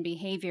habits and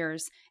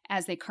behaviors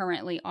as they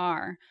currently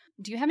are.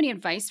 Do you have any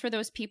advice for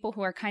those people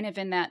who are kind of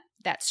in that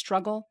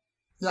struggle?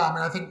 Yeah, I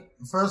mean, I think,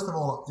 first of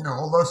all,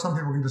 although some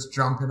people can just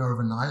jump in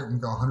overnight and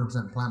go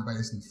 100%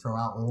 plant-based and throw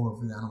out all of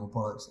the animal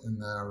products in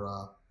their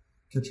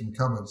kitchen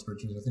cupboards,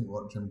 which is, I think,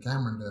 what Jim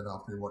Cameron did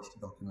after he watched a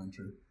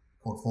documentary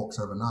called Forks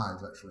Over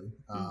Knives, actually,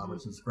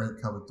 which is great,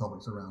 covered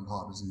topics around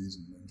heart disease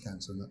and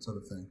cancer and that sort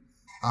of thing.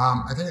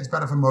 I think it's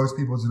better for most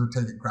people to sort of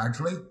take it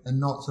gradually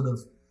and not sort of,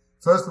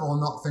 first of all,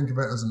 not think of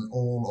it as an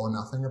all or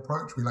nothing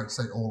approach. We like to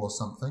say all or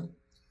something,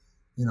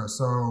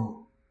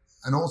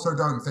 and also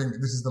don't think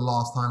this is the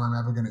last time I'm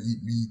ever going to eat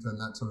meat and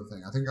that sort of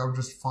thing. I think I would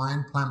just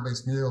find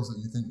plant-based meals that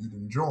you think you'd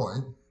enjoy.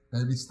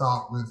 Maybe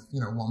start with,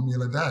 1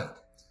 meal a day,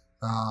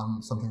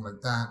 something like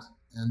that.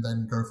 And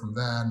then go from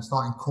there and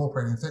start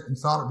incorporating and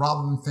start,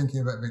 rather than thinking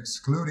of it of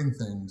excluding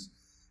things,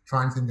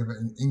 try and think of it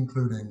in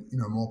including,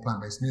 more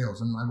plant-based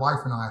meals. And my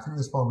wife and I think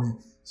there's probably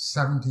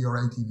 70 or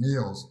 80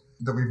 meals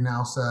that we've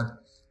now said,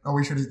 oh,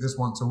 we should eat this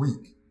once a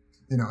week,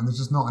 and there's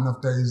just not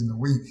enough days in the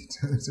week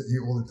to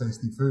eat all the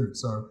tasty food.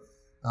 So,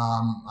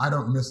 I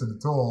don't miss it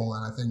at all.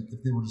 And I think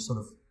if people just sort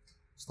of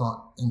start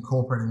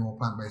incorporating more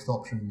plant-based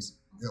options,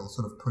 it'll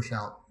sort of push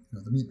out,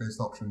 the meat-based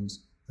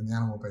options and the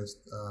animal-based,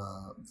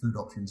 food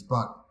options.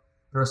 But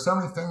there are so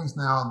many things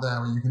now out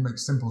there where you can make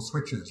simple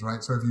switches,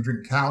 right? So if you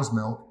drink cow's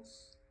milk,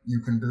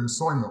 you can do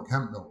soy milk,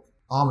 hemp milk,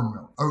 almond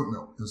milk, oat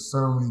milk. There's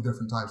so many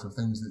different types of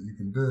things that you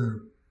can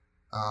do.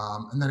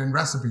 And then in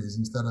recipes,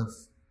 instead of,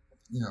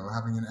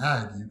 having an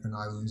egg, you can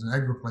either use an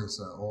egg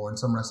replacer, or in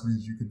some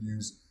recipes you could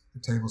use a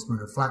tablespoon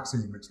of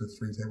flaxseed mixed with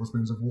 3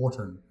 tablespoons of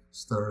water and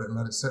stir it and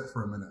let it sit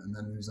for a minute and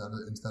then use that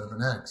instead of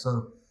an egg.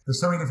 So there's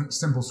so many different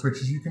simple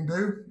switches you can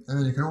do. And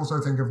then you can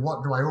also think of,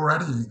 what do I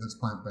already eat that's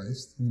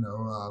plant-based?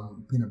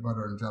 Peanut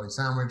butter and jelly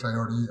sandwich, I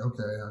already eat.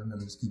 Okay, I'm going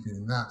to just keep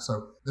eating that.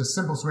 So there's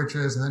simple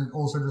switches, and then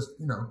also just,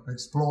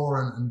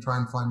 explore and try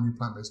and find new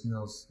plant-based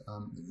meals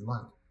that you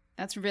like.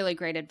 That's really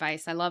great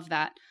advice. I love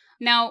that.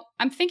 Now,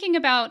 I'm thinking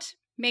about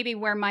maybe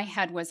where my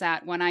head was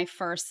at when I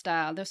first,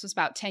 this was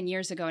about 10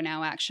 years ago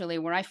now, actually,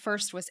 where I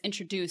first was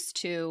introduced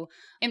to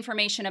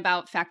information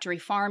about factory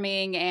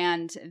farming,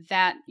 and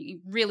that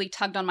really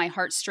tugged on my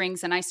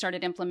heartstrings, and I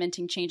started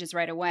implementing changes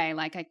right away.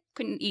 Like, I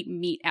couldn't eat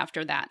meat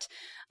after that.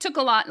 Took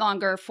a lot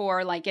longer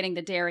for like getting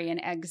the dairy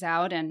and eggs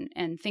out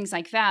and things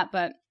like that,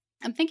 but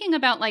I'm thinking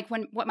about like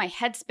what my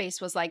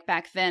headspace was like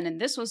back then. And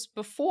this was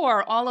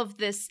before all of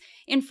this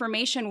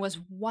information was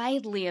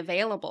widely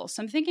available.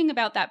 So I'm thinking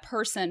about that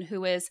person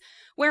who is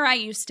where I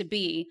used to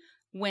be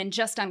when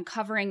just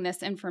uncovering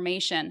this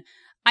information.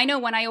 I know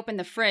when I opened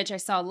the fridge, I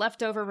saw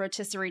leftover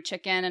rotisserie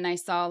chicken and I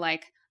saw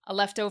like a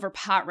leftover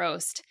pot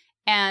roast.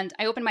 And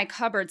I opened my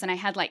cupboards and I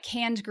had like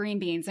canned green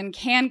beans and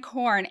canned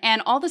corn.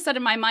 And all of a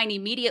sudden my mind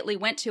immediately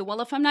went to,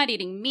 well, if I'm not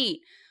eating meat,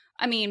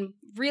 I mean,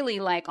 really,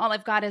 like, all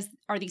I've got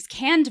are these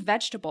canned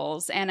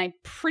vegetables, and I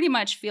pretty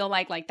much feel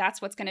like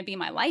that's what's going to be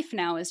my life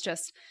now, is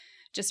just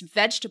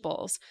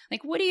vegetables.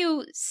 Like, what do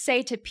you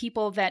say to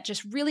people that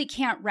just really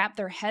can't wrap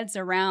their heads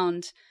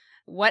around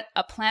what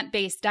a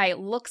plant-based diet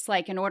looks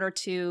like in order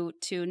to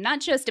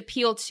not just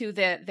appeal to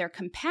their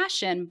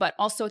compassion, but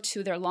also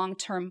to their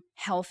long-term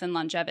health and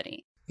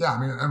longevity? Yeah, I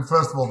mean, and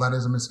first of all, that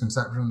is a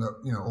misconception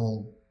that,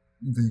 all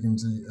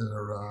vegans eat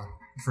are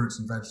fruits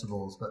and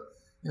vegetables, but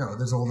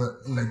there's all the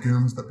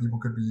legumes that people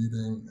could be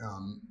eating,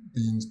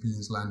 beans,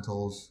 peas,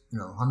 lentils,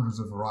 hundreds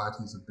of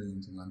varieties of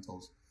beans and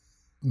lentils,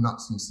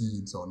 nuts and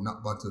seeds, or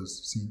nut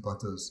butters, seed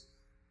butters,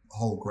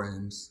 whole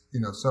grains,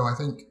 So I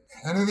think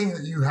anything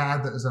that you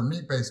had that is a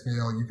meat-based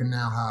meal, you can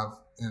now have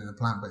in a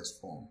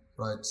plant-based form,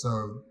 right?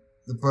 So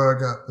the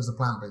burger is a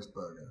plant-based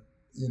burger.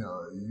 You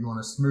want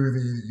a smoothie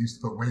that you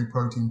used to put whey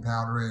protein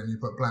powder in, you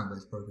put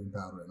plant-based protein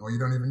powder in, or you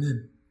don't even need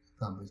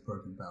plant-based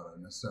protein powder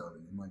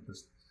necessarily. You might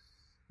just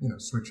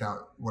switch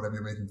out whatever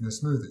you're making for your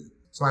smoothie.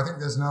 So I think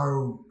there's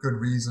no good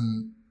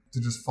reason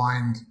to just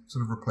find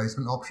sort of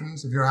replacement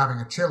options. If you're having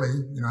a chili,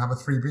 have a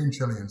 3-bean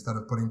chili instead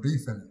of putting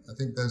beef in it. I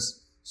think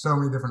there's so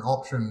many different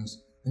options,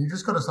 and you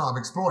just got to start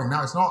exploring.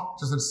 Now, it's not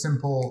just a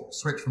simple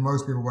switch for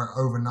most people where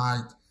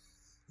overnight,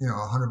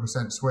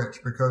 100% switch,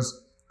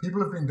 because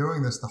people have been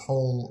doing this their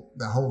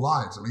whole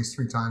lives, at least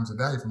 3 times a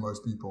day for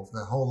most people, for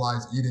their whole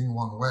lives eating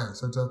one way.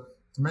 So to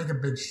make a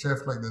big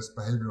shift like this,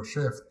 behavioral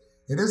shift,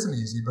 it isn't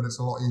easy, but it's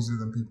a lot easier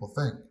than people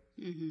think.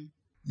 Mm-hmm.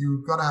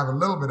 You've got to have a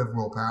little bit of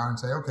willpower and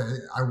say, okay,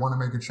 I want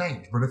to make a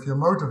change. But if you're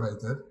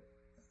motivated,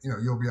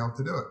 you'll be able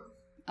to do it.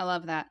 I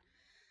love that.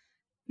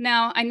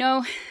 Now, I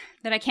know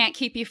that I can't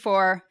keep you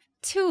for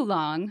too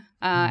long.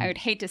 I would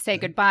hate to say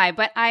goodbye,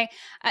 but I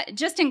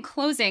just in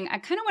closing, I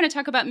kind of want to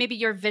talk about maybe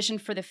your vision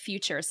for the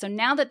future. So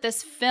now that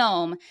this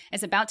film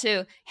is about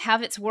to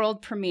have its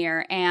world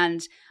premiere,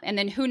 and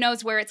then who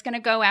knows where it's going to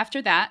go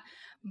after that,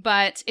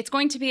 but it's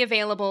going to be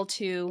available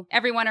to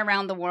everyone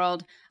around the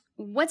world.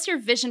 What's your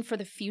vision for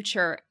the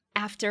future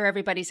after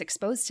everybody's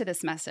exposed to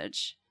this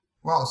message?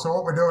 Well, so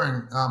what we're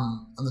doing,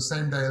 on the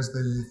same day as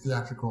the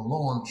theatrical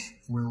launch,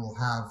 we will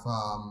have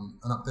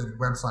an updated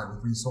website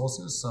with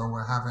resources. So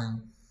we're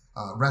having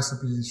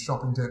recipes,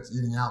 shopping tips,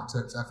 eating out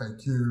tips,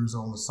 FAQs,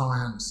 all the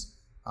science.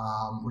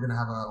 We're going to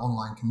have an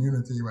online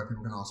community where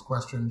people can ask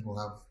questions. We'll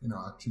have,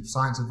 our chief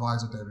science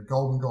advisor, David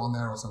Goldman, go on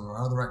there, or some of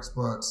our other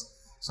experts,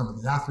 some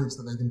of the athletes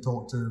that they can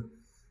talk to.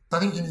 So I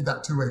think you need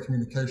that two-way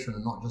communication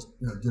and not just,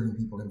 giving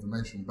people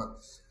information.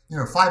 But,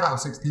 5 out of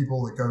 6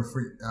 people that go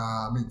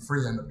meet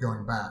free end up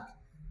going back.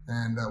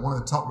 And one of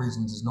the top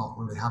reasons is not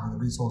really having the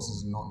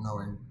resources and not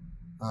knowing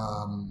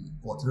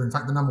what to do. In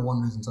fact, the number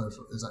one reason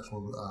is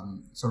actual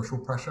social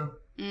pressure,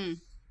 and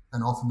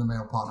often the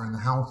male partner in the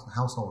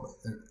household,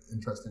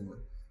 interestingly.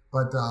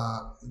 But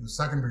the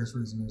second biggest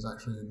reason is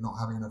actually not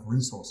having enough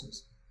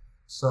resources.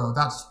 So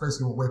that's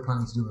basically what we're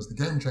planning to do as the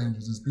Game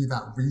Changers, is be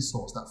that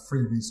resource, that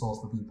free resource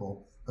for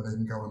people that they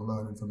can go and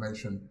learn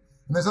information.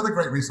 And there's other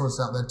great resources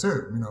out there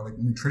too, like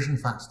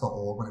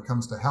nutritionfacts.org. When it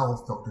comes to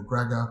health, Dr.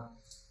 Gregor,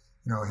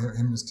 him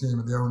and his team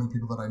are the only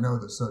people that I know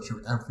that search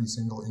through every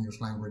single English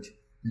language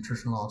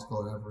nutritional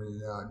article in every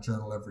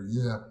journal every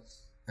year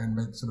and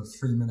make sort of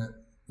 3-minute,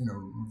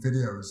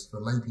 videos for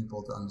lay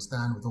people to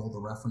understand with all the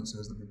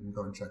references that people can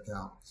go and check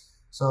out.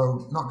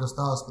 So not just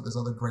us, but there's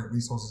other great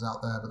resources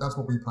out there. But that's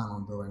what we plan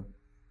on doing,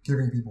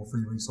 giving people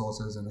free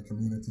resources in a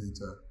community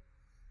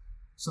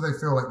so they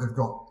feel like they've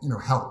got,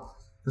 help,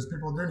 because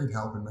people do need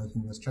help in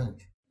making this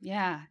change.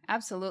 Yeah,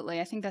 absolutely.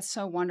 I think that's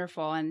so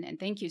wonderful. And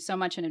thank you so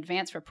much in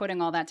advance for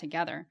putting all that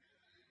together.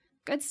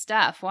 Good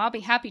stuff. Well, I'll be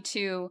happy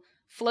to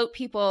float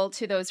people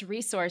to those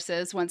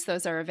resources once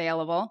those are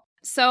available.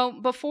 So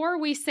before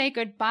we say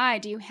goodbye,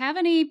 do you have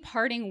any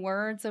parting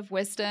words of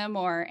wisdom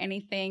or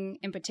anything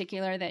in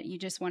particular that you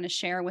just want to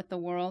share with the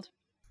world?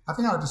 I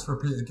think I'll just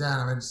repeat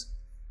again.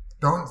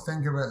 Don't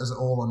think of it as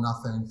all or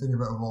nothing. Think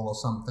of it as all or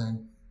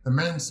something. The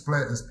main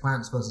split is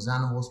plants versus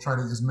animals. Try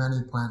to eat as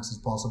many plants as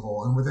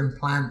possible. And within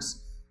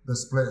plants, the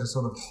split is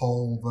sort of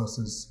whole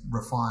versus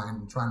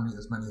refined. Try and eat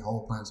as many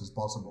whole plants as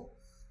possible.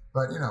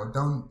 But,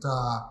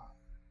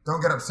 don't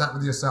get upset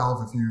with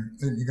yourself if you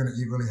think you're going to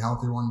eat really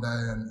healthy one day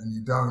and you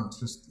don't.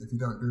 Just if you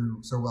don't do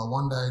so well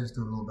one day, just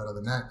do a little better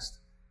the next.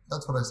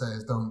 That's what I say,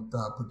 is don't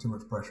put too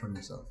much pressure on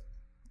yourself.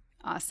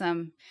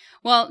 Awesome.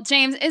 Well,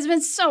 James, it's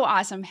been so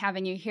awesome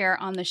having you here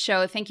on the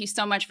show. Thank you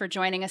so much for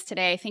joining us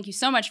today. Thank you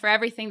so much for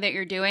everything that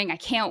you're doing. I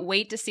can't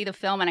wait to see the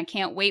film, and I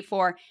can't wait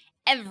for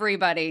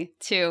everybody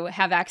to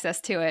have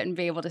access to it and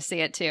be able to see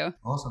it too.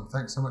 Awesome.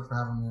 Thanks so much for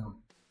having me on.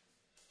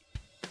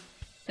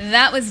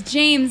 That was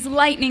James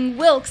Lightning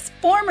Wilks,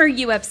 former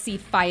UFC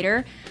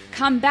fighter,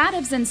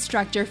 combatives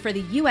instructor for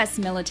the U.S.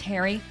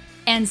 military,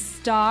 and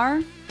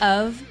star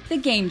of The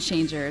Game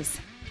Changers.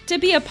 To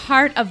be a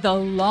part of the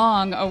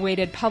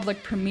long-awaited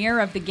public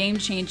premiere of The Game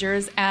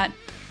Changers at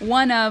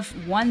one of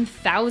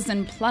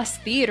 1,000 plus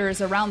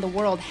theaters around the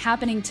world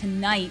happening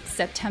tonight,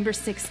 September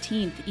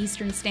 16th,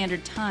 Eastern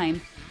Standard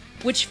Time,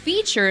 which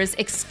features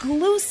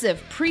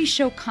exclusive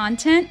pre-show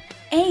content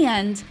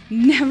and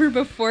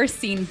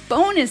never-before-seen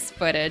bonus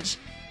footage,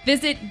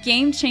 visit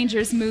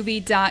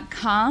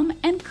GameChangersMovie.com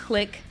and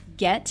click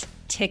Get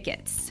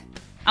Tickets.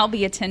 I'll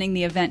be attending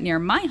the event near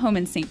my home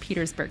in St.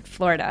 Petersburg,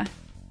 Florida.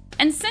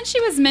 And since she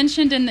was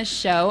mentioned in the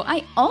show,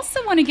 I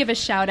also want to give a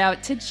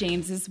shout-out to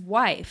James's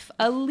wife,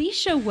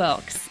 Alicia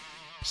Wilks.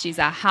 She's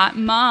a hot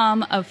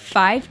mom of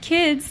 5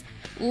 kids,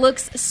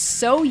 looks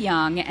so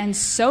young and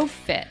so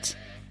fit,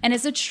 and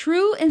is a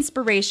true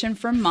inspiration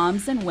for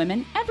moms and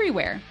women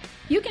everywhere.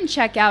 You can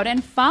check out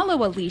and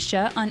follow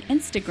Alicia on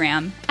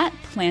Instagram at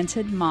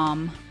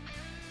PlantedMom.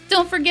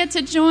 Don't forget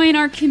to join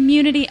our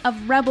community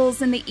of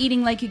rebels in the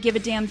Eating Like You Give a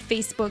Damn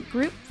Facebook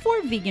group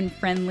for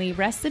vegan-friendly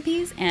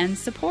recipes and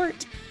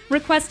support.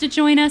 Request to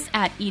join us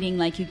at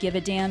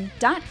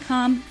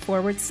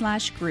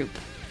eatinglikeyougiveadamn.com/group.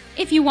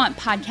 If you want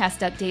podcast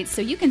updates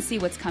so you can see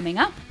what's coming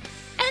up,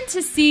 and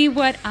to see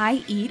what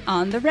I eat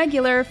on the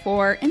regular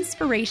for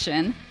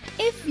inspiration,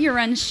 if you're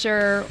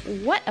unsure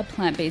what a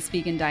plant-based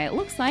vegan diet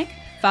looks like,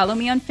 follow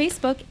me on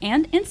Facebook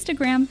and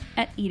Instagram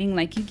at Eating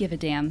Like You Give a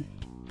Damn.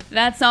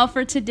 That's all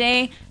for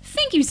today.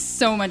 Thank you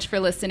so much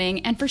for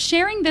listening and for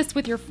sharing this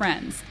with your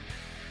friends.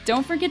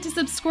 Don't forget to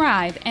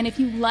subscribe, and if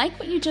you like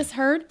what you just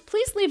heard,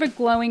 please leave a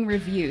glowing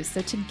review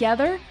so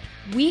together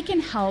we can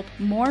help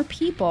more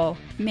people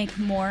make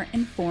more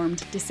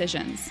informed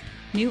decisions.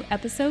 New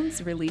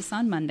episodes release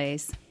on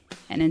Mondays.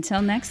 And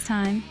until next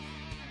time,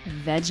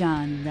 veg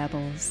on,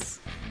 rebels.